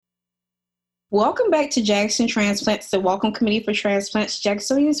Welcome back to Jackson Transplants, the Welcome Committee for Transplants.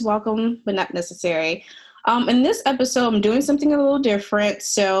 Jacksonians welcome, but not necessary. In this episode, I'm doing something a little different.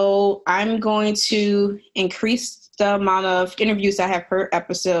 So I'm going to increase the amount of interviews I have per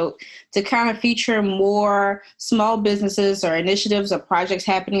episode to kind of feature more small businesses or initiatives or projects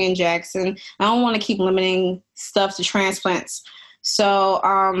happening in Jackson. I don't want to keep limiting stuff to transplants. So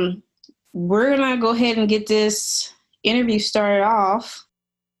we're going to go ahead and get this interview started off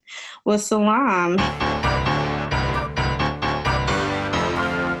with Salam.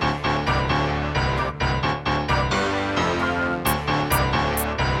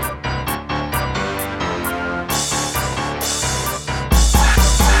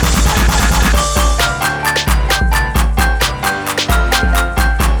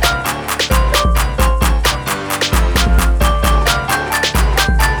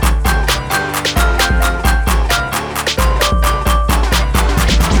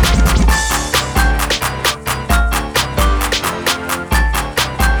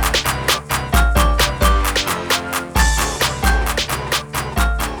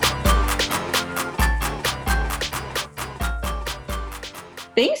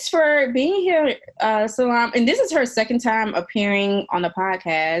 Thanks for being here, Salam. And this is her second time appearing on the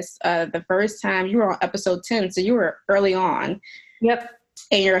podcast. The first time you were on episode 10, so you were early on. Yep.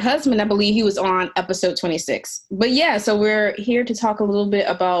 And your husband, I believe he was on episode 26. But yeah, so we're here to talk a little bit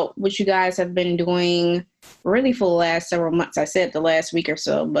about what you guys have been doing really for the last several months. I said the last week or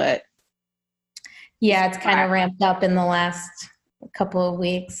so, but... Yeah, it's kind of ramped up in the last couple of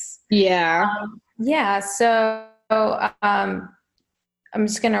weeks. Yeah. So I'm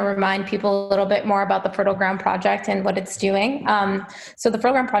just going to remind people a little bit more about the Fertile Ground Project and what it's doing. So the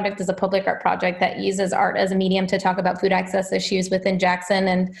Fertile Ground Project is a public art project that uses art as a medium to talk about food access issues within Jackson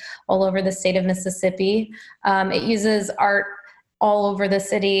and all over the state of Mississippi. It uses art all over the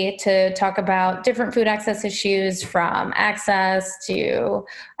city to talk about different food access issues, from access to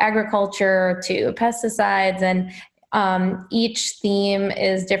agriculture to pesticides, and each theme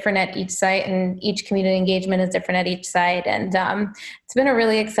is different at each site, and each community engagement is different at each site. And it's been a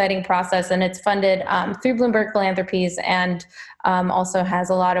really exciting process, and it's funded through Bloomberg Philanthropies, and also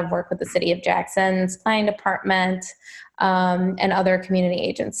has a lot of work with the City of Jackson's planning department and other community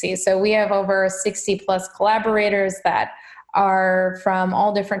agencies. So we have over 60 plus collaborators that are from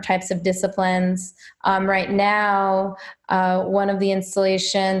all different types of disciplines. Right now, one of the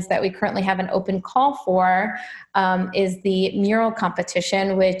installations that we currently have an open call for is the mural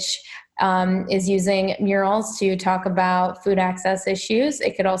competition, which is using murals to talk about food access issues.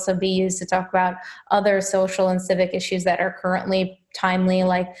 It could also be used to talk about other social and civic issues that are currently timely,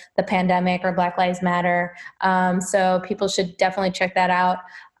 like the pandemic or Black Lives Matter. So people should definitely check that out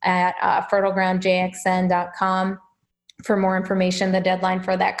at fertilegroundjxn.com. For more information. The deadline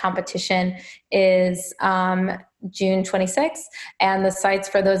for that competition is June 26th, and the sites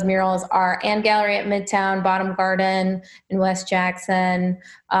for those murals are Ann Gallery at Midtown, Bottom Garden in West Jackson,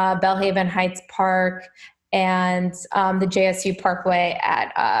 Bellhaven Heights Park, and the JSU Parkway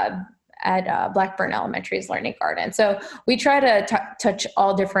at Blackburn Elementary's Learning Garden. So we try to touch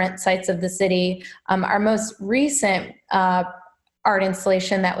all different sites of the city. Our most recent art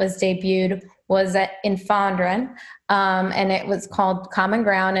installation that was debuted was in Fondren, and it was called Common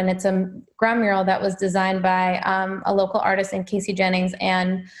Ground, and it's a ground mural that was designed by a local artist named Casey Jennings,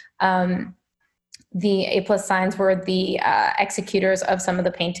 and the A+ signs were the executors of some of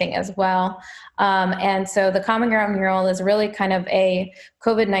the painting as well. And so the Common Ground mural is really kind of a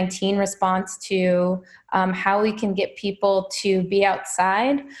COVID-19 response to how we can get people to be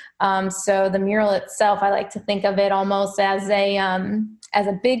outside. So the mural itself, I like to think of it almost as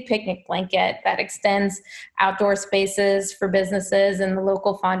a big picnic blanket that extends outdoor spaces for businesses in the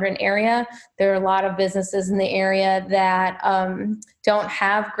local Fondren area. There are a lot of businesses in the area that don't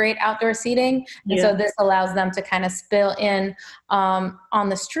have great outdoor seating. And so this allows them to kind of spill in on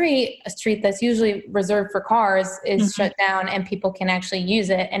the street. A street that's usually reserved for cars is shut down, and people can actually use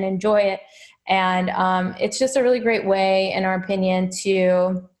it and enjoy it. And it's just a really great way, in our opinion,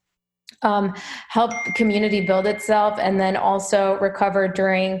 to help the community build itself and then also recover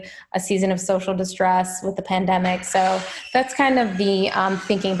during a season of social distress with the pandemic. So that's kind of the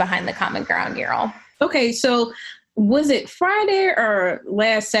thinking behind the Common Ground mural. Okay, so was it Friday or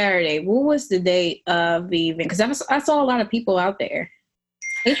last Saturday? What was the date of the event? Because I saw a lot of people out there.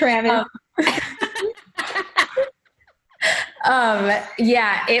 Hey, Travis.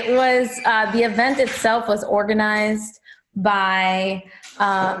 It was, the event itself was organized by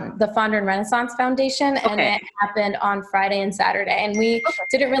the Fondren Renaissance Foundation, and it happened on Friday and Saturday. And we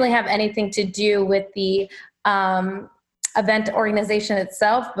didn't really have anything to do with the event organization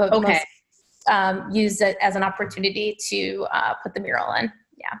itself, but most used it as an opportunity to put the mural in.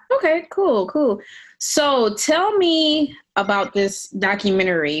 Yeah. Okay, cool. So tell me about this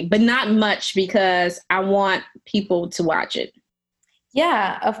documentary, but not much because I want people to watch it.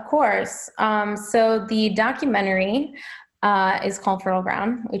 Yeah, of course. So the documentary is called Fertile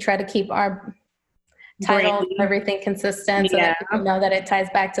Ground. We try to keep our titles, Branding. everything consistent so Yeah. that people know that it ties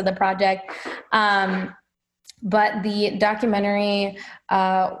back to the project. But the documentary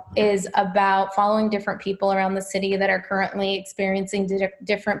is about following different people around the city that are currently experiencing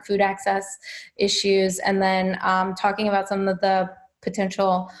different food access issues, and then talking about some of the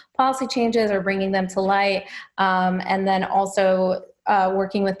potential policy changes or bringing them to light, and then also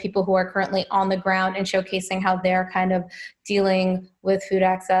working with people who are currently on the ground and showcasing how they're kind of dealing with food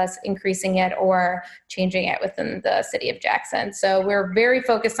access, increasing it or changing it within the city of Jackson. So we're very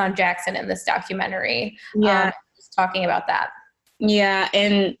focused on Jackson in this documentary. Yeah. Just talking about that. Yeah.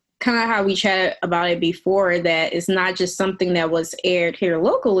 And kind of how we chatted about it before, that it's not just something that was aired here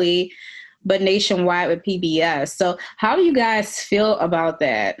locally, but nationwide with PBS. So how do you guys feel about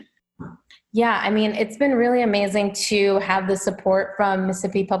that? Yeah, I mean, it's been really amazing to have the support from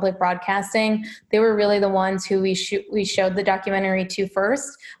Mississippi Public Broadcasting. They were really the ones who we showed the documentary to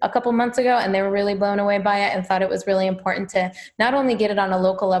first a couple months ago, and they were really blown away by it and thought it was really important to not only get it on a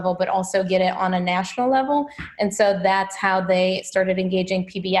local level, but also get it on a national level. And so that's how they started engaging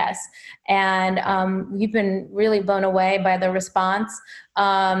PBS. And we've been really blown away by the response.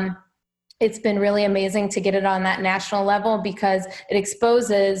 It's been really amazing to get it on that national level because it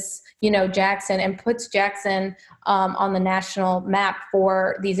exposes, Jackson and puts Jackson on the national map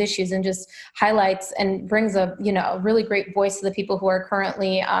for these issues and just highlights and brings a really great voice to the people who are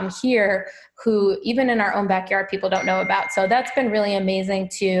currently here, who even in our own backyard people don't know about. So that's been really amazing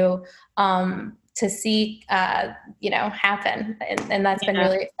to see, happen. And that's been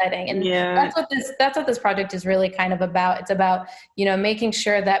really exciting. And that's what this project is really kind of about. It's about, making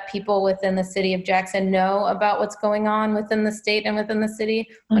sure that people within the city of Jackson know about what's going on within the state and within the city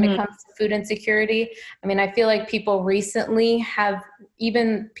when it comes to food insecurity. I mean, I feel like people recently have,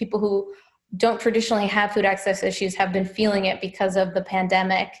 even people who don't traditionally have food access issues, have been feeling it because of the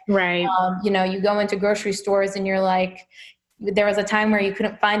pandemic. Right. You go into grocery stores and you're like, there was a time where you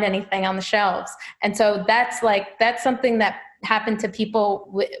couldn't find anything on the shelves. And so that's something that happened to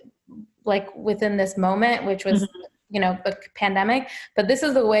people within this moment, which was, the pandemic. But this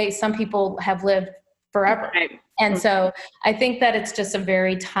is the way some people have lived forever. Right. And so I think that it's just a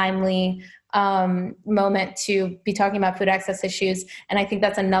very timely moment to be talking about food access issues. And I think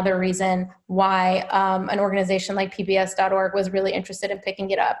that's another reason why an organization like PBS.org was really interested in picking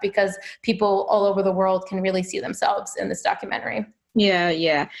it up, because people all over the world can really see themselves in this documentary.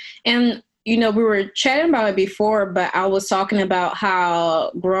 Yeah. And, we were chatting about it before, but I was talking about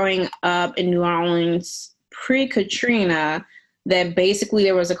how growing up in New Orleans pre-Katrina, that basically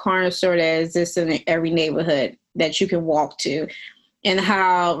there was a corner store that existed in every neighborhood that you could walk to. And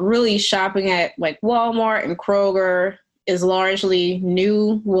how really shopping at like Walmart and Kroger is largely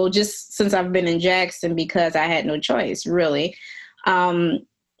new. Well, just since I've been in Jackson, because I had no choice, really.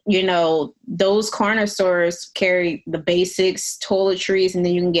 Those corner stores carry the basics, toiletries, and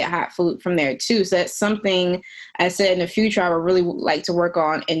then you can get hot food from there too. So that's something I said in the future I would really like to work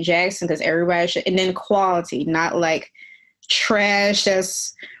on in Jackson, because everybody should. And then quality, not like trash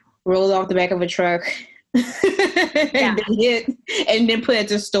that's rolled off the back of a truck. and then put it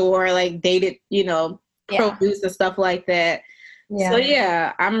to store, like dated, produce and stuff like that. So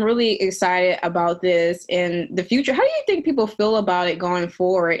I'm really excited about this in the future. How do you think people feel about it going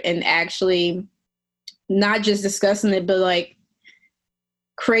forward, and actually not just discussing it, but like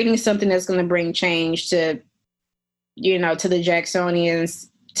creating something that's going to bring change to, to the Jacksonians,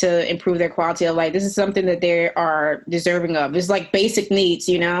 to improve their quality of life? This is something that they are deserving of. It's like basic needs,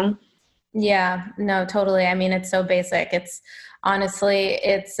 Yeah, no, totally. I mean, it's so basic. It's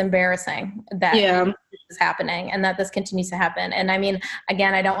embarrassing that this is happening and that this continues to happen. And I mean,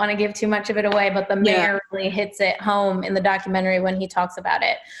 again, I don't want to give too much of it away, but the mayor really hits it home in the documentary when he talks about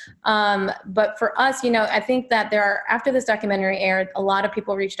it. But for us, I think that after this documentary aired, a lot of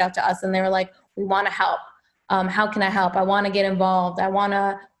people reached out to us and they were like, we want to help. How can I help? I want to get involved. I want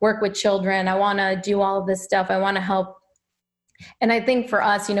to work with children. I want to do all of this stuff. I want to help And I think for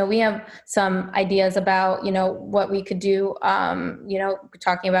us, we have some ideas about, what we could do,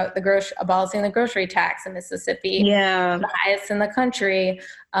 talking about abolishing the grocery tax in Mississippi, Yeah. the highest in the country.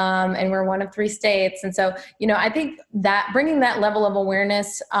 And we're one of 3 states. And so, I think that bringing that level of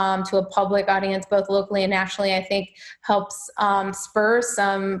awareness to a public audience, both locally and nationally, I think helps spur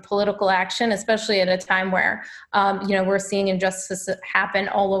some political action, especially at a time where, we're seeing injustice happen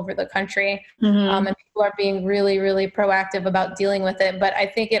all over the country. Mm-hmm. And people are being really, really proactive about dealing with it. But I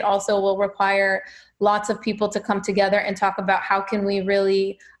think it also will require lots of people to come together and talk about how can we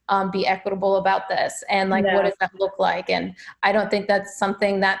really be equitable about this, and what does that look like? And I don't think that's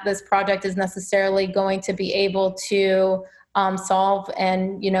something that this project is necessarily going to be able to solve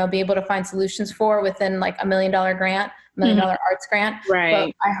and, be able to find solutions for within like $1 million grant, $1 million arts grant.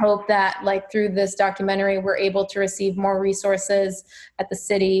 Right. But I hope that through this documentary, we're able to receive more resources at the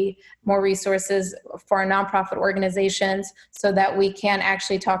city, more resources for our nonprofit organizations, so that we can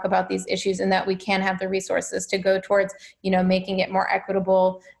actually talk about these issues and that we can have the resources to go towards, making it more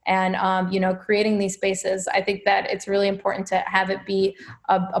equitable and, creating these spaces. I think that it's really important to have it be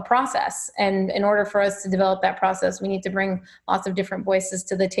a process. And in order for us to develop that process, we need to bring lots of different voices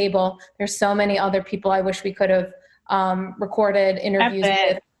to the table. There's so many other people I wish we could have recorded interviews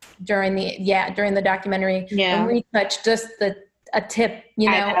with during the documentary, and retouch just a tip,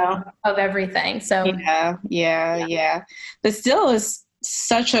 of everything. So yeah. But still, it's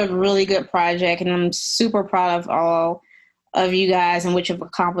such a really good project, and I'm super proud of all of you guys and what you've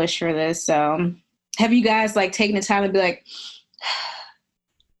accomplished for this. So, have you guys taken the time to be like?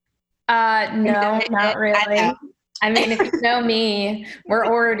 No, not really. I mean, if you know me, we're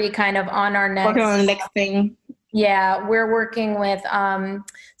already kind of on our next. Working on the next thing. Yeah, we're working with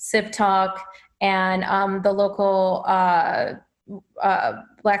Sip Talk and the local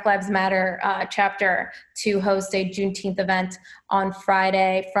Black Lives Matter chapter to host a Juneteenth event on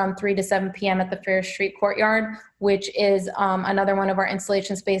Friday from 3 to 7 p.m. at the Fair Street Courtyard, which is another one of our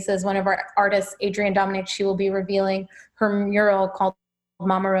installation spaces. One of our artists, Adrienne Dominic, she will be revealing her mural called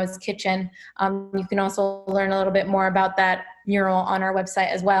Mama Rose Kitchen. You can also learn a little bit more about that mural on our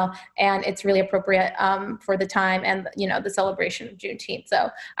website as well, and it's really appropriate for the time and the celebration of Juneteenth. So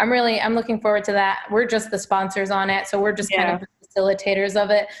I'm looking forward to that. We're just the sponsors on it, so we're just kind of the facilitators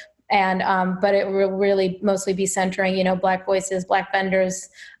of it. And but it will really mostly be centering Black voices, Black vendors,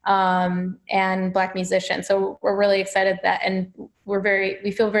 and Black musicians. So we're really excited and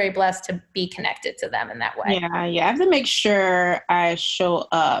we feel very blessed to be connected to them in that way. Yeah. I have to make sure I show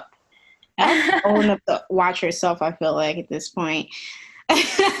up. I have to own up to watch yourself, I feel like, at this point.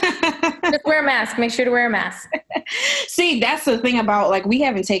 Just wear a mask. Make sure to wear a mask. See, that's the thing about we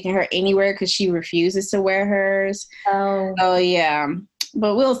haven't taken her anywhere because she refuses to wear hers. Oh yeah.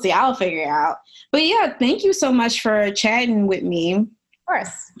 But we'll see. I'll figure it out. But yeah, thank you so much for chatting with me. Of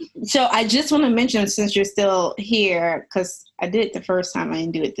course. So I just want to mention, since you're still here, because I did it the first time, I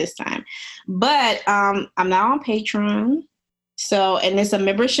didn't do it this time. But I'm now on Patreon. So, and it's a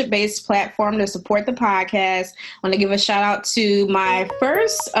membership-based platform to support the podcast. I want to give a shout out to my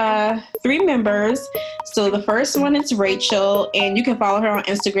first 3 members. So the first one is Rachel, and you can follow her on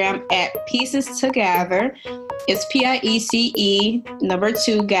Instagram at Pieces to Gather. It's PIECE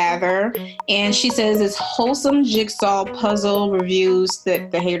 2 Gather. And she says it's wholesome jigsaw puzzle reviews that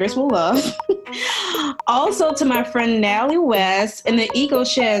the haters will love. Also to my friend Natalie West, and the Eco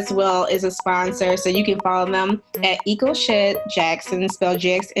Shed as well is a sponsor. So you can follow them at Eco Shed Jackson, spelled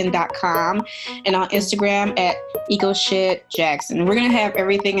JXN.com, and on Instagram at EcoShed Jackson. We're going to have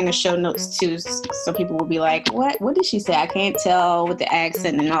everything in the show notes too, so people will be like, what did she say? I can't tell with the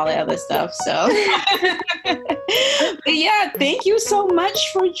accent and all that other stuff. So but yeah, thank you so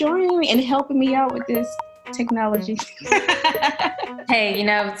much for joining me and helping me out with this technology. Hey,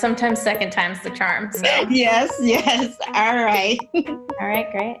 sometimes second time's the charm. So. Yes. All right. All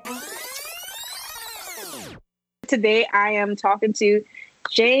right, great. Today I am talking to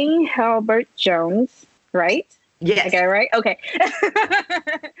Jane Halbert Jones, right? Yes. Okay, right? Okay.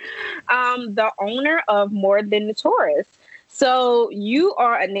 The owner of More Than the Tourist. So you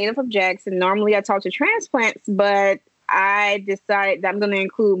are a native of Jackson. Normally I talk to transplants, but I decided that I'm going to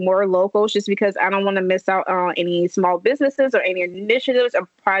include more locals just because I don't want to miss out on any small businesses or any initiatives or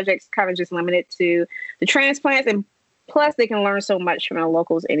projects kind of just limited to the transplants. And plus they can learn so much from the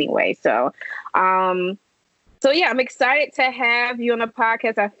locals anyway. So yeah, I'm excited to have you on the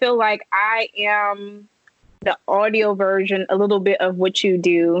podcast. I feel like I am the audio version, a little bit of what you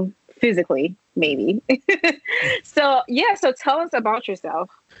do physically, maybe. So tell us about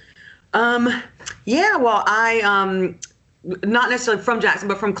yourself. Well, not necessarily from Jackson,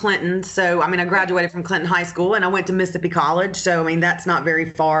 but from Clinton. So, I mean, I graduated from Clinton High School and I went to Mississippi College. So, I mean, that's not very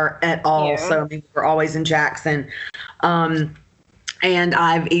far at all. Yeah. So, I mean, we're always in Jackson. And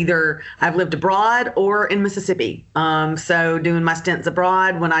I've lived abroad or in Mississippi. So doing my stints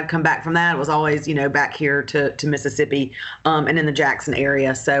abroad, when I'd come back from that, it was always, back here to Mississippi, and in the Jackson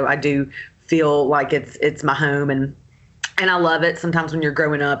area. So I do feel like it's my home, and I love it. Sometimes when you're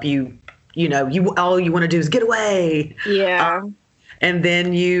growing up, you all you want to do is get away. Yeah. And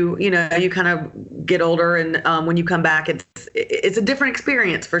then you kind of get older, and when you come back, it's a different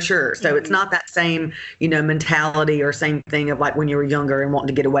experience for sure. So it's not that same mentality or same thing of like when you were younger and wanting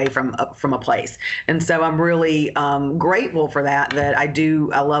to get away from a place. And so I'm really grateful for that.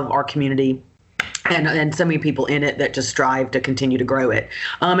 I love our community. And so many people in it that just strive to continue to grow it.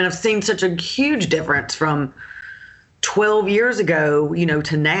 And I've seen such a huge difference from 12 years ago,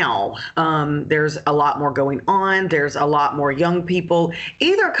 to now. There's a lot more going on. There's a lot more young people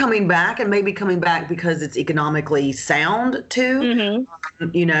either coming back and maybe coming back because it's economically sound too,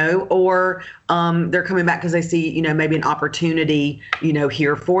 or they're coming back because they see, maybe an opportunity,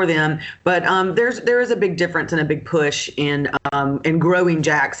 here for them. But there is a big difference and a big push in growing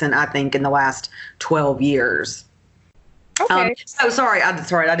Jackson, I think, in the last 12 years. Okay. Sorry,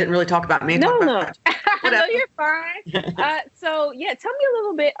 I didn't really talk about me. No. No, you're fine. Tell me a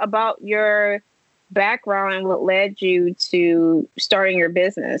little bit about your background and what led you to starting your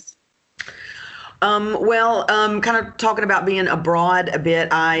business. Kind of talking about being abroad a bit,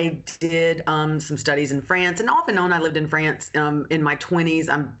 I did some studies in France, and off and on I lived in France in my 20s.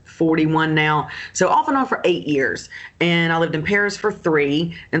 I'm 41 now, so off and on for 8 years. And I lived in Paris for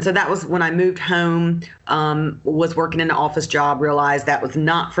 3. And so that was when I moved home, was working in an office job, realized that was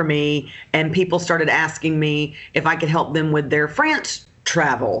not for me. And people started asking me if I could help them with their France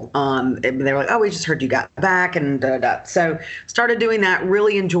travel. They were like, "Oh, we just heard you got back," and so started doing that.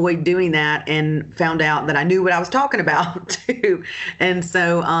 Really enjoyed doing that, and found out that I knew what I was talking about too. And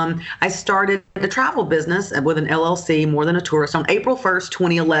so I started a travel business with an LLC, More Than a Tourist, on April 1st,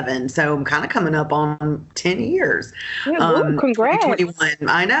 2011. So I'm kind of coming up on 10 years. Yeah, congrats! 2021.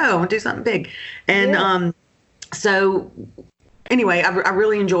 I know. I want to do something big, and so anyway, I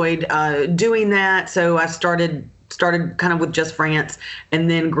really enjoyed doing that. So I started kind of with just France,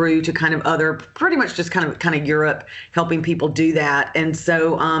 and then grew to kind of other, pretty much just kind of Europe, helping people do that. And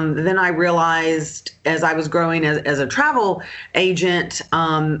so then I realized as I was growing as a travel agent,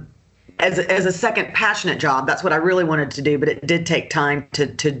 as a second passionate job, that's what I really wanted to do, but it did take time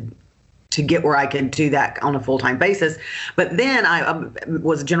to get where I could do that on a full-time basis. But then I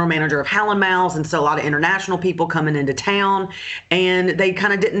was a general manager of Howlin' Mouse, and so a lot of international people coming into town, and they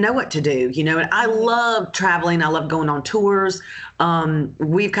kind of didn't know what to do, and I love traveling. I love going on tours.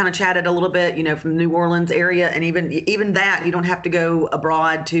 We've kind of chatted a little bit, from the New Orleans area, and even that, you don't have to go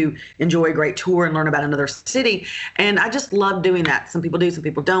abroad to enjoy a great tour and learn about another city. And I just love doing that. Some people do, some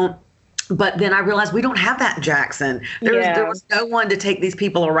people don't. But then I realized we don't have that in Jackson. There was no one to take these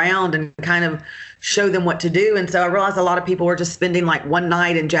people around and kind of show them what to do. And so I realized a lot of people were just spending like one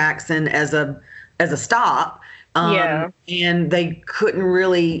night in Jackson as a stop. And they couldn't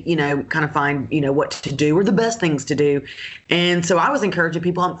really, kind of find, what to do or the best things to do. And so I was encouraging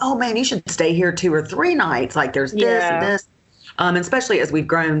people, oh man, you should stay here 2 or 3 nights. Like there's this and this, and especially as we've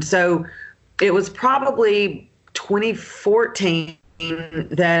grown. So it was probably 2014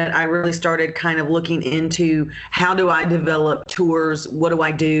 that I really started kind of looking into how do I develop tours? What do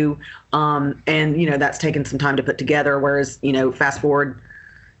I do? And, that's taken some time to put together. Whereas, fast forward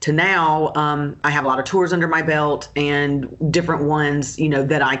to now, I have a lot of tours under my belt and different ones,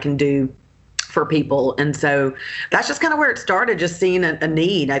 that I can do for people. And so that's just kind of where it started, just seeing a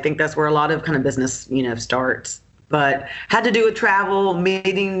need. I think that's where a lot of kind of business, starts. But had to do with travel,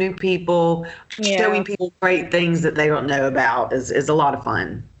 meeting new people, showing people great things that they don't know about is a lot of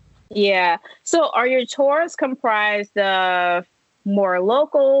fun. Yeah. So are your tours comprised of more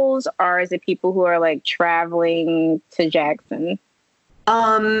locals, or is it people who are like traveling to Jackson?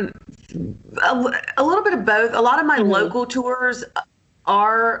 A little bit of both. A lot of my local tours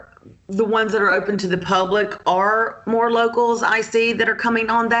are the ones that are open to the public are more locals I see that are coming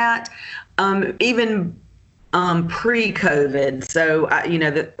on that. Even pre-COVID. So,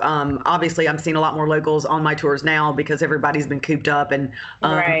 obviously I'm seeing a lot more locals on my tours now because everybody's been cooped up and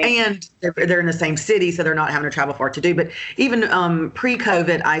they're in the same city, so they're not having to travel far to do. But even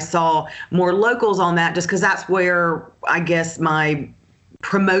pre-COVID, I saw more locals on that just because that's where I guess my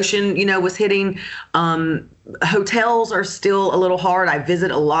promotion, was hitting. Hotels are still a little hard. I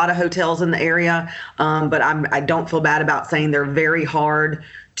visit a lot of hotels in the area, but I don't feel bad about saying they're very hard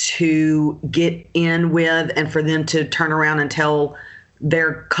to get in with and for them to turn around and tell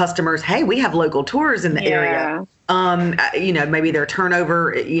their customers, hey, we have local tours in the area. Maybe their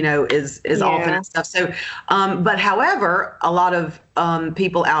turnover, is often and stuff. So, but however, a lot of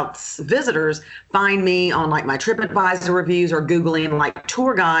people visitors find me on like my TripAdvisor reviews or Googling like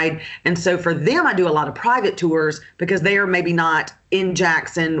tour guide. And so for them, I do a lot of private tours because they are maybe not in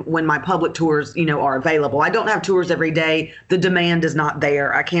Jackson when my public tours, are available. I don't have tours every day. The demand is not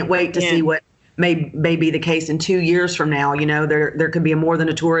there. I can't wait to see what may be the case in 2 years from now. There could be more than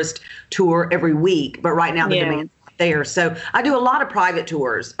a tourist tour every week, but right now the demand there. So I do a lot of private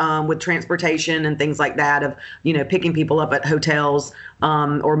tours with transportation and things like that of, picking people up at hotels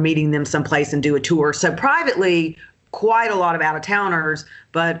or meeting them someplace and do a tour. So privately, quite a lot of out-of-towners,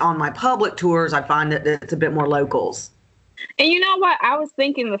 but on my public tours, I find that it's a bit more locals. And you know what? I was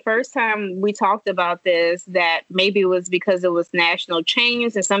thinking the first time we talked about this, that maybe it was because it was national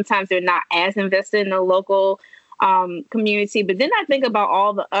chains and sometimes they're not as invested in the local community. But then I think about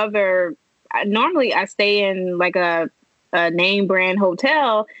all the other, normally I stay in like a name brand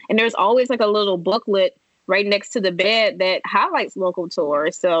hotel and there's always like a little booklet right next to the bed that highlights local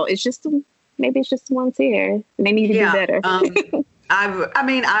tours. So it's just, maybe it's just once here. They need to do better.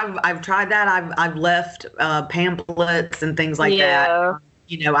 I've tried that. I've left pamphlets and things like that.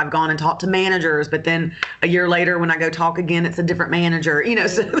 I've gone and talked to managers, but then a year later when I go talk again, it's a different manager,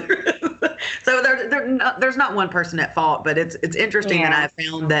 so there's not one person at fault, but it's interesting that I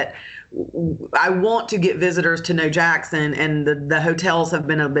found that I want to get visitors to know Jackson, and the hotels have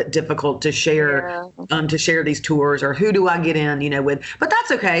been a bit difficult to share these tours, or who do I get in, with, but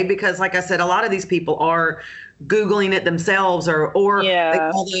that's okay because like I said, a lot of these people are Googling it themselves or they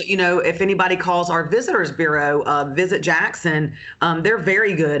call if anybody calls our visitors bureau, Visit Jackson, they're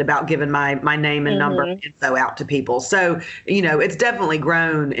very good about giving my name and number info out to people. So, it's definitely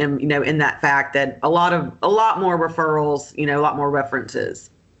grown in that fact that a lot more referrals, a lot more references.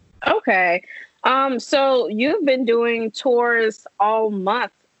 Okay. So you've been doing tours all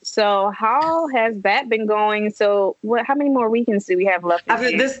month. So how has that been going? So how many more weekends do we have left?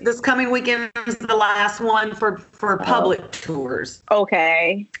 This coming weekend is the last one for public tours.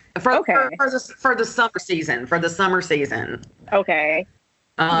 Okay. For the summer season. Okay.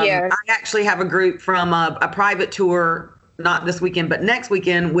 I actually have a group from a private tour, not this weekend, but next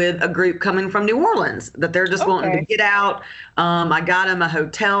weekend, with a group coming from New Orleans that they're just wanting to get out. I got them a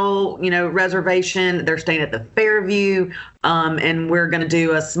hotel, reservation. They're staying at the Fairview. And we're going to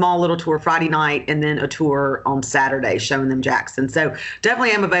do a small little tour Friday night and then a tour on Saturday showing them Jackson. So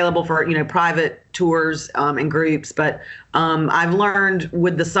definitely I'm available for, private tours and groups. But I've learned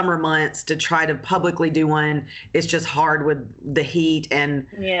with the summer months to try to publicly do one. It's just hard with the heat and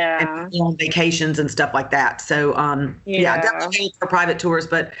long vacations and stuff like that. So, definitely for private tours,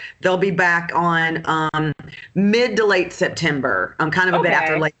 but they'll be back on mid to late September. Kind of a bit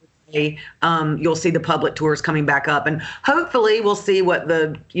after Labor Day. You'll see the public tours coming back up, and hopefully we'll see what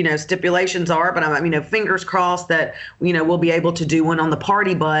the stipulations are. But I'm fingers crossed that we'll be able to do one on the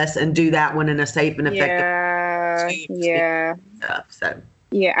party bus and do that one in a safe and effective. So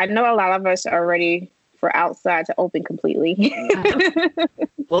I know a lot of us are ready for outside to open completely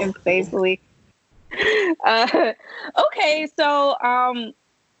and safely. Okay, so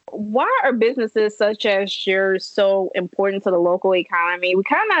why are businesses such as yours so important to the local economy? We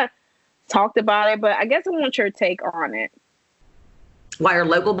kind of talked about it, but I guess I want your take on it. Why are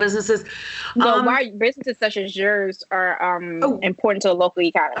local businesses? Why businesses such as yours are important to the local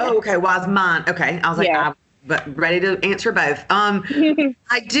economy? Oh, okay. Why is mine? Okay. I was like, I'm ready to answer both.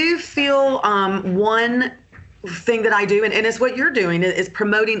 I do feel one thing that I do, and it's what you're doing, is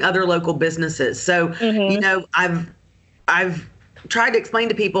promoting other local businesses. So, I've tried to explain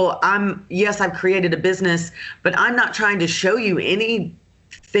to people, I've created a business, but I'm not trying to show you anything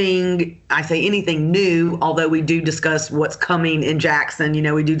new, although we do discuss what's coming in Jackson,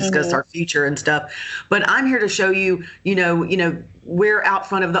 we do discuss our future and stuff, but I'm here to show you, we're out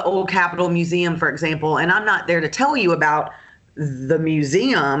front of the old Capitol Museum, for example, and I'm not there to tell you about the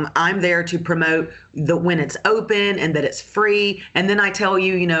museum. I'm there to promote when it's open and that it's free. And then I tell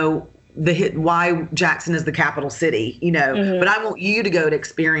you, why Jackson is the capital city, but I want you to go to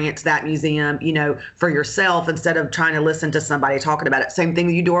experience that museum, for yourself instead of trying to listen to somebody talking about it. Same thing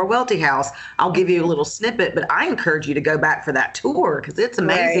you do our Welty House. I'll give you a little snippet, but I encourage you to go back for that tour because it's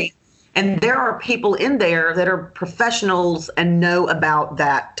amazing. Right. And there are people in there that are professionals and know about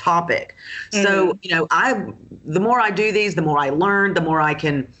that topic. So, the more I do these, the more I learn, the more I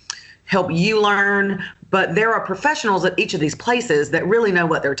can help you learn. but there are professionals at each of these places that really know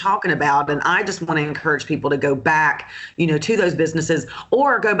what they're talking about. And I just want to encourage people to go back, to those businesses,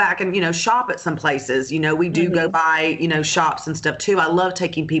 or go back and, shop at some places. We do go by, shops and stuff too. I love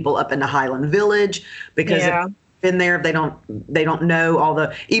taking people up into Highland Village because been there, they don't know all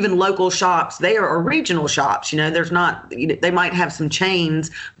the, even local shops there, or regional shops. There's not, they might have some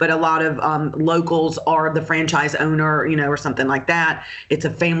chains, but a lot of locals are the franchise owner, or something like that. It's a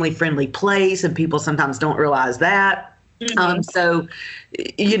family friendly place, and people sometimes don't realize that. So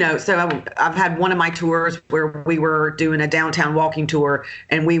I've had one of my tours where we were doing a downtown walking tour,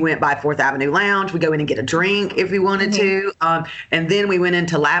 and we went by 4th Avenue Lounge. We go in and get a drink if we wanted to. And then we went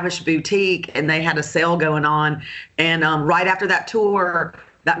into Lavish Boutique, and they had a sale going on. And right after that tour,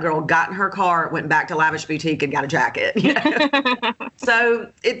 that girl got in her car, went back to Lavish Boutique, and got a jacket. So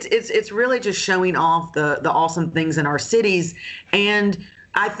it's really just showing off the awesome things in our cities. And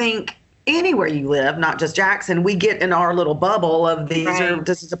I think anywhere you live, not just Jackson, we get in our little bubble of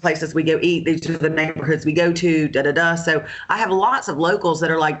this is the places we go eat, these are the neighborhoods we go to, So I have lots of locals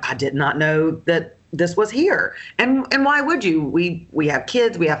that are like, I did not know that this was here. And why would you? We have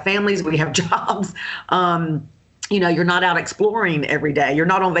kids, we have families, we have jobs. You're not out exploring every day. You're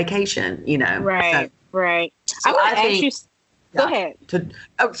not on vacation, Right, right. So I want to ask you, go ahead.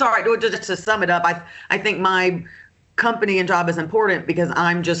 Just to sum it up, I think my company and job is important because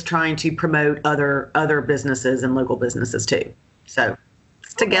I'm just trying to promote other businesses and local businesses too. So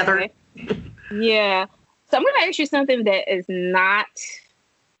it's together. Okay. Yeah. So I'm going to ask you something that is not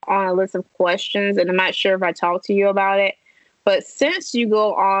on a list of questions, and I'm not sure if I talked to you about it. But since you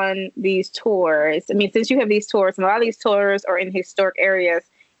go on these tours, since you have these tours, and a lot of these tours are in historic areas,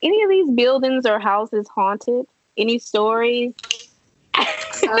 any of these buildings or houses haunted? Any stories?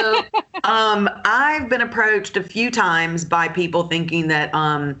 So I've been approached a few times by people thinking that,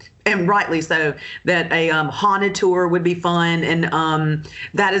 and rightly so, that a haunted tour would be fun. And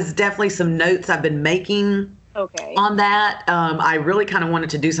that is definitely some notes I've been making on that. I really kind of wanted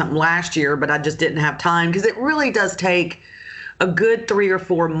to do something last year, but I just didn't have time, because it really does take a good 3 or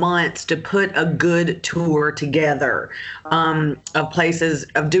 4 months to put a good tour together, of places,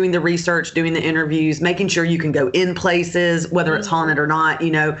 of doing the research, doing the interviews, making sure you can go in places, whether it's haunted or not,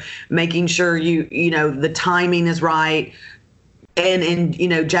 making sure the timing is right. And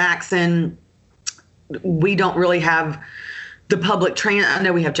in, Jackson, we don't really have the public I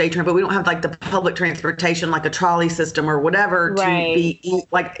know we have J-Tran, but we don't have like the public transportation, like a trolley system or whatever to be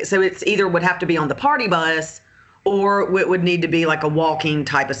like, so it's either would have to be on the party bus, or it would need to be like a walking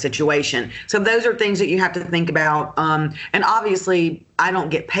type of situation. So those are things that you have to think about. And obviously, I don't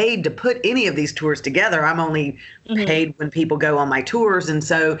get paid to put any of these tours together. I'm only paid when people go on my tours. And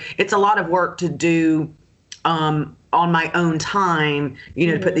so it's a lot of work to do on my own time,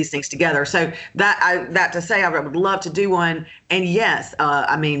 to put these things together. So that to say, I would love to do one. And yes,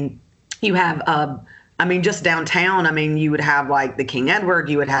 you have just downtown, you would have like the King Edward,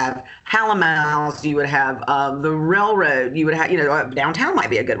 you would have Hallowmals, you would have the railroad, you would have, downtown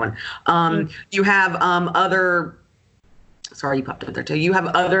might be a good one. You have other, sorry, you popped up there too. You have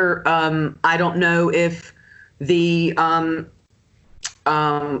other, I don't know if the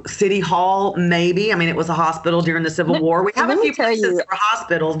City Hall, maybe. It was a hospital during the Civil War. We have a few places that were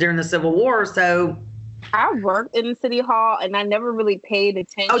hospitals during the Civil War, so. I worked in City Hall, and I never really paid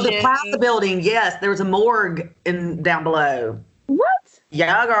attention. Oh, the Plaza Building. Yes, there was a morgue down below. What?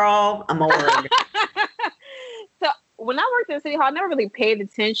 Yeah, girl, a morgue. So when I worked in City Hall, I never really paid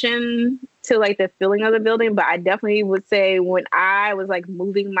attention to like the feeling of the building, but I definitely would say when I was like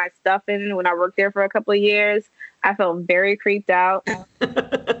moving my stuff in, when I worked there for a couple of years, I felt very creeped out.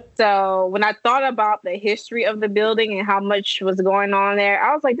 So when I thought about the history of the building and how much was going on there,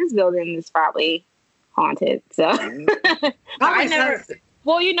 I was like, this building is probably haunted. So I never.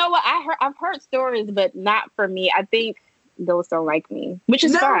 Well, you know what? I've heard stories, but not for me. I think ghosts don't like me, which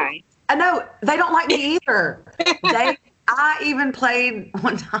is fine. I know they don't like me either. I even played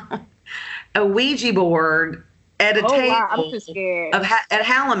one time a Ouija board at a table I'm too scared. At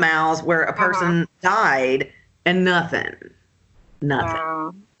Hallowmals where a person died, and nothing.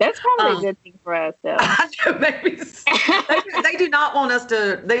 That's probably a good thing for us, though. I know, maybe they do not want us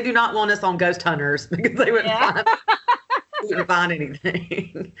to. They do not want us on Ghost Hunters because they wouldn't find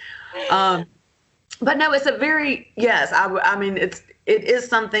anything. But no, it's a very it is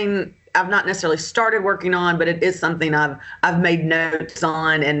something I've not necessarily started working on, but it is something I've made notes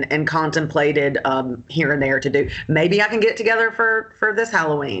on and contemplated here and there to do. Maybe I can get together for this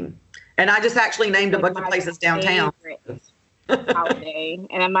Halloween. And I just actually named a bunch of places downtown. Holiday,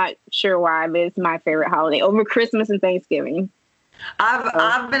 and I'm not sure why, but it's my favorite holiday over Christmas and Thanksgiving.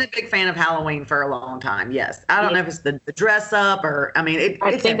 I've been a big fan of Halloween for a long time. Yes, I don't know if it's the dress up or I mean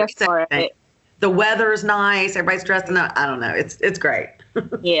I think that's part of it. The weather's nice. Everybody's dressed in I don't know. It's great.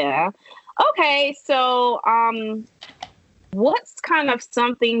 Yeah. Okay. So, what's kind of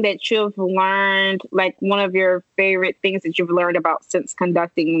something that you've learned, like one of your favorite things that you've learned about since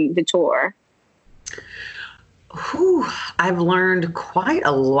conducting the tour? I've learned quite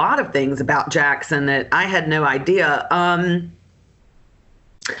a lot of things about Jackson that I had no idea.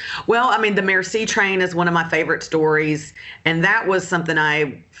 Well, I mean, the Merci train is one of my favorite stories, and that was something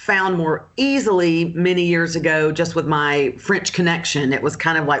I found more easily many years ago just with my French connection. It was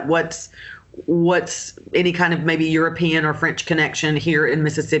kind of like what's any kind of maybe European or French connection here in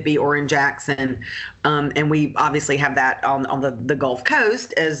Mississippi or in Jackson. And we obviously have that on the Gulf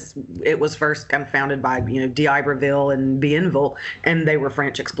Coast, as it was first kind of founded by, D'Iberville and Bienville, and they were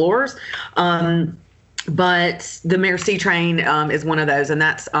French explorers. But the Merci train is one of those, and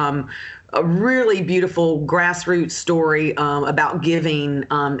that's a really beautiful grassroots story about giving,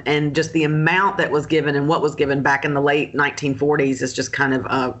 and just the amount that was given and what was given back in the late 1940s is just kind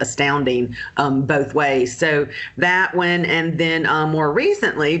of astounding both ways. So that one, and then more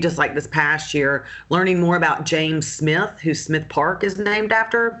recently, just like this past year, learning more about James Smith, who Smith Park is named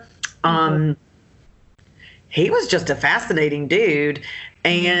after. He was just a fascinating dude,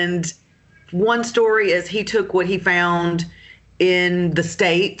 and one story is he took what he found in the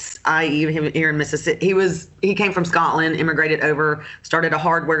States, i.e. here in Mississippi. He came from Scotland, immigrated over, started a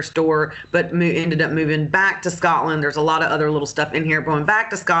hardware store, but ended up moving back to Scotland. There's a lot of other little stuff in here, going back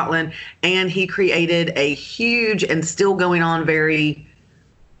to Scotland, and he created a huge and still going on very,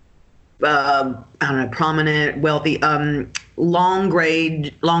 prominent, wealthy, long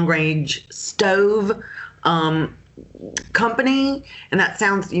range stove company. And that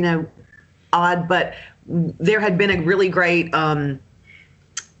sounds, odd, but there had been a really great I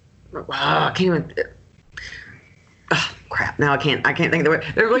can't even now I can't think of the word.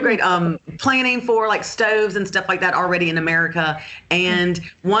 There's really great planning for like stoves and stuff like that already in America. And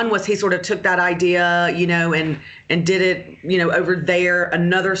one was he sort of took that idea, and did it, over there.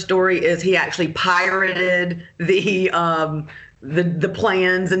 Another story is he actually pirated the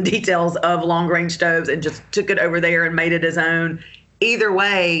plans and details of long range stoves and just took it over there and made it his own. Either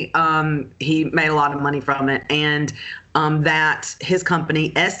way, he made a lot of money from it, and that his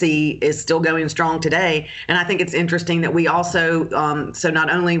company Essie is still going strong today. And I think it's interesting that we also, so not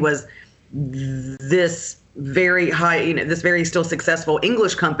only was this very high, this very still successful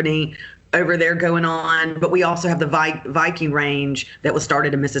English company over there going on, but we also have the Viking range that was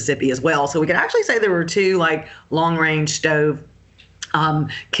started in Mississippi as well. So we could actually say there were two like long range stove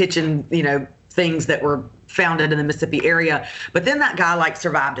kitchen, things that were founded in the Mississippi area. But then that guy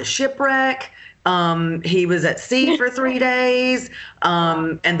survived a shipwreck. He was at sea for 3 days.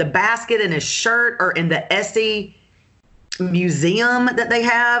 And the basket in his shirt are in the Essie museum that they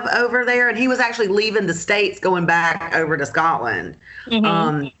have over there. And he was actually leaving the States, going back over to Scotland.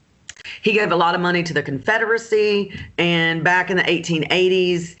 He gave a lot of money to the Confederacy, and back in the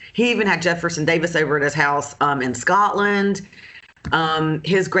 1880s, he even had Jefferson Davis over at his house in Scotland.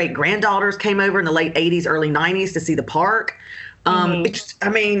 His great granddaughters came over in the late 80s, early 90s to see the park. And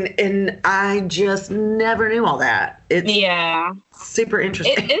I just never knew all that. It's super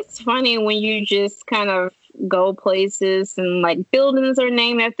interesting. It's funny when you just kind of go places and like buildings are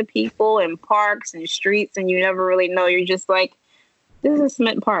named after people and parks and streets, and you never really know. You're just like, this is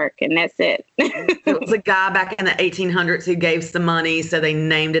Smith Park, and that's it. It was a guy back in the 1800s who gave some money, so they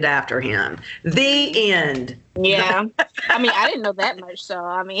named it after him. The end. Yeah. I didn't know that much, so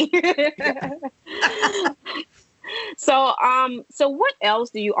So what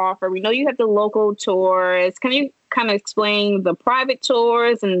else do you offer? We know you have the local tours. Can you kind of explain the private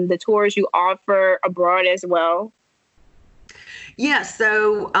tours and the tours you offer abroad as well? Yeah,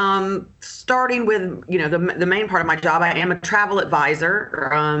 so starting with, the main part of my job, I am a travel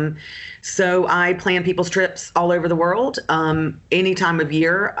advisor. So I plan people's trips all over the world, any time of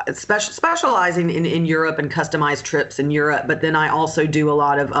year, specializing in Europe and customized trips in Europe. But then I also do a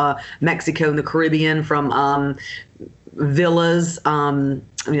lot of Mexico and the Caribbean, from villas,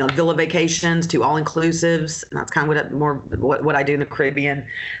 villa vacations to all-inclusives. And that's kind of what I do in the Caribbean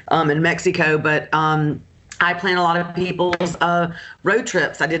and Mexico. But I plan a lot of people's road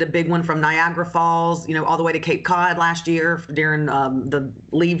trips. I did a big one from Niagara Falls, all the way to Cape Cod last year during the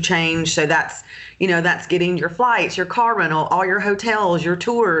leave change. So that's getting your flights, your car rental, all your hotels, your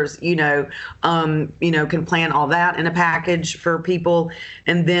tours, can plan all that in a package for people.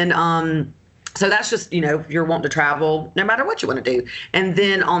 And then, so that's just, if you're wanting to travel, no matter what you want to do. And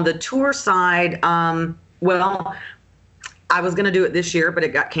then on the tour side, I was going to do it this year, but it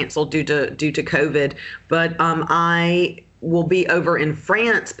got canceled due to COVID. But I will be over in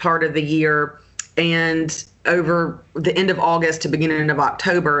France part of the year, and over the end of August to beginning of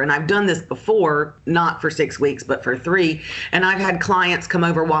October. And I've done this before, not for 6 weeks, but for 3. And I've had clients come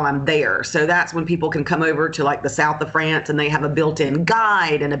over while I'm there. So that's when people can come over to like the south of France, and they have a built-in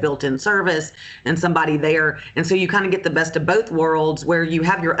guide and a built-in service and somebody there. And so you kind of get the best of both worlds, where you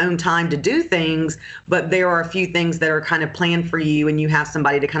have your own time to do things, but there are a few things that are kind of planned for you, and you have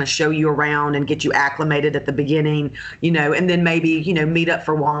somebody to kind of show you around and get you acclimated at the beginning, and then maybe, meet up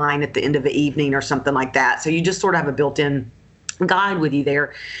for wine at the end of the evening or something like that. So you just sort of have a built-in guide with you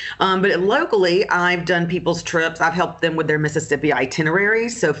there. But locally, I've done people's trips. I've helped them with their Mississippi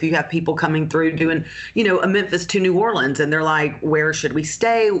itineraries. So if you have people coming through doing, a Memphis to New Orleans, and they're like, where should we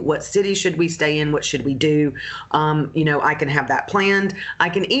stay? What city should we stay in? What should we do? I can have that planned. I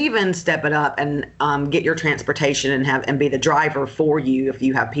can even step it up and get your transportation and be the driver for you if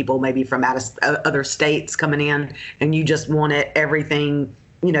you have people maybe from other states coming in and you just want everything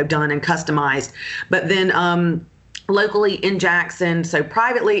done and customized. But then locally in Jackson, so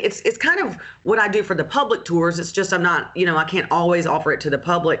privately, it's kind of what I do for the public tours. It's just I'm not, I can't always offer it to the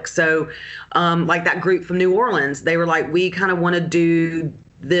public. So like that group from New Orleans, they were like, we kind of want to do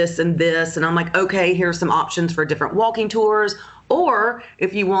this and this. And I'm like, okay, here's some options for different walking tours. Or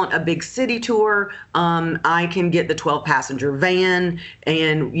if you want a big city tour, I can get the 12-passenger van,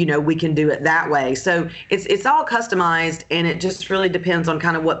 and we can do it that way. So it's all customized, and it just really depends on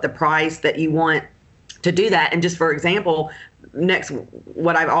kind of what the price that you want to do that. And just for example,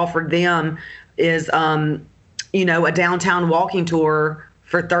 what I've offered them is a downtown walking tour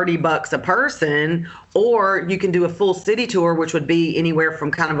for $30 a person, or you can do a full city tour, which would be anywhere from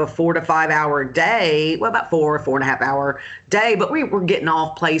kind of a 4 to 5 hour day. Well, about 4.5 hour day, but we're getting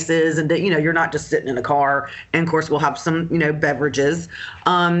off places, and you're not just sitting in a car. And of course we'll have some, beverages.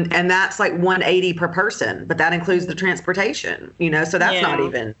 And that's like $180 per person, but that includes the transportation, so that's not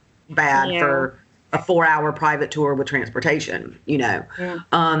even bad for a 4-hour private tour with transportation,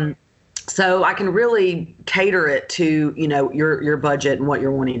 So I can really cater it to, your budget and what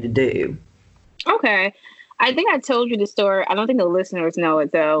you're wanting to do. Okay. I think I told you the story. I don't think the listeners know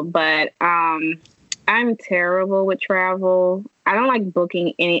it though, but I'm terrible with travel. I don't like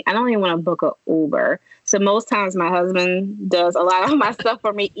booking I don't even want to book an Uber. So most times my husband does a lot of my stuff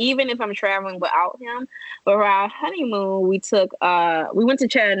for me, even if I'm traveling without him. But for our honeymoon, we went to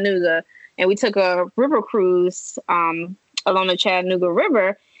Chattanooga, and we took a river cruise along the Chattanooga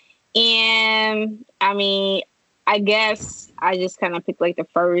River. And I mean, I guess I just kind of picked like the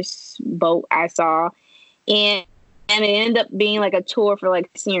first boat I saw, and it ended up being like a tour for like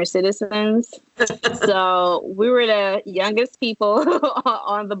senior citizens. So we were the youngest people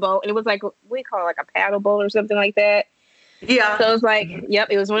on the boat, and it was like, we call it like a paddle boat or something like that. Yeah. So it was like, yep,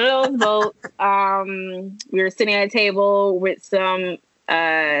 it was one of those boats. We were sitting at a table with some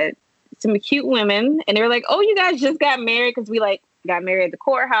cute women, and they were like, "Oh, you guys just got married?" Because we like got married at the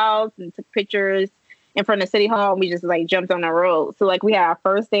courthouse and took pictures in front of City Hall. And we just like jumped on the road. So like we had our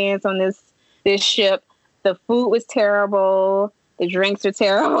first dance on this ship. The food was terrible. The drinks were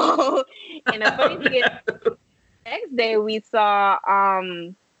terrible. And the funny thing is, the next day we saw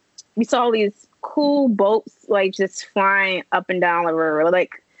these cool boats like just flying up and down the river,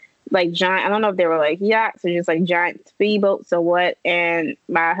 like giant. I don't know if they were like yachts or just like giant speedboats or what. And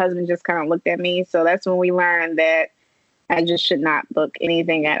my husband just kind of looked at me. So that's when we learned that I just should not book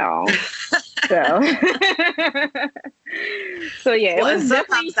anything at all. So, yeah. Well,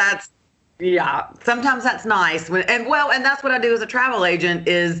 sometimes that's nice. And that's what I do as a travel agent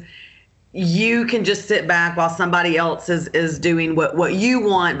is you can just sit back while somebody else is doing what you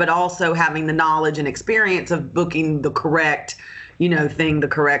want, but also having the knowledge and experience of booking the correct, thing the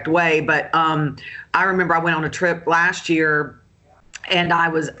correct way. But I remember I went on a trip last year, and I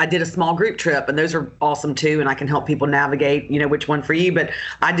did a small group trip, and those are awesome too. And I can help people navigate, which one for you. But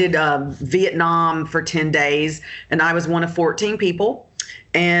I did Vietnam for 10 days, and I was one of 14 people.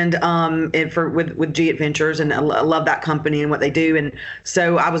 And with G Adventures, and I love that company and what they do. And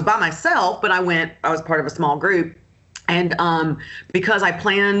so I was by myself, but I was part of a small group. And because I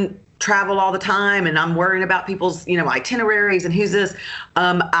plan travel all the time, and I'm worrying about people's, itineraries and who's this,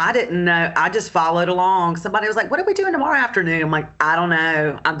 I didn't know. I just followed along. Somebody was like, "What are we doing tomorrow afternoon?" I'm like, "I don't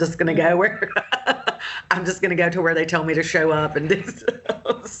know. I'm just going to go I'm just going to go to where they tell me to show up and do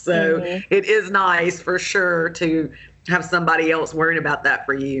stuff." So It is nice for sure to have somebody else worrying about that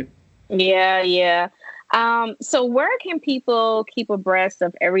for you. Yeah. So where can people keep abreast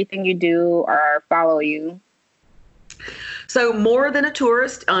of everything you do or follow you? So More Than a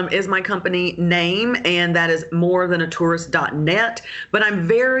Tourist is my company name, and that is morethanatourist.net. But I'm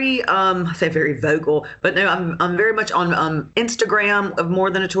very, I say very vocal, but no, I'm very much on Instagram of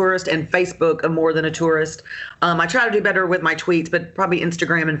More Than a Tourist and Facebook of More Than a Tourist. I try to do better with my tweets, but probably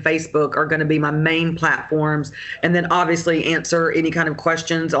Instagram and Facebook are going to be my main platforms. And then obviously answer any kind of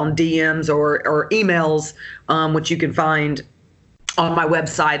questions on DMs or emails, which you can find on my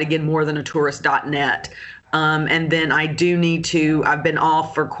website, again, morethanatourist.net. And then I've been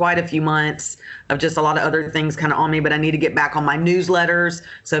off for quite a few months of just a lot of other things kind of on me, but I need to get back on my newsletters.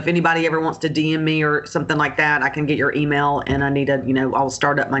 So if anybody ever wants to DM me or something like that, I can get your email, and I need to, I'll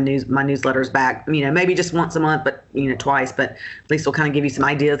start up my newsletters back, maybe just once a month, but, twice, but at least it'll kind of give you some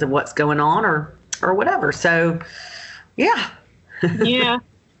ideas of what's going on or whatever. So, yeah. Yeah.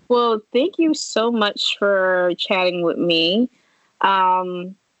 Well, thank you so much for chatting with me.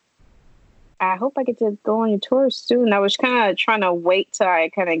 I hope I get to go on your tour soon. I was kind of trying to wait till I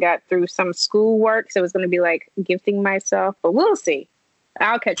kind of got through some school work. So it was going to be like gifting myself, but we'll see.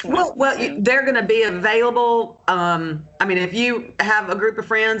 I'll catch you. Well, they're going to be available. If you have a group of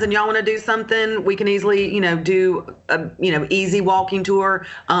friends and y'all want to do something, we can easily, do a, easy walking tour.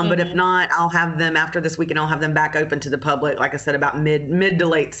 But if not, I'll have them after this weekend. I'll have them back open to the public. Like I said, about mid to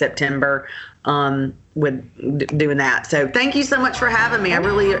late September, with doing that. So thank you so much for having me. I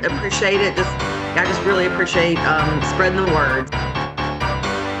really appreciate it. I just really appreciate spreading the word.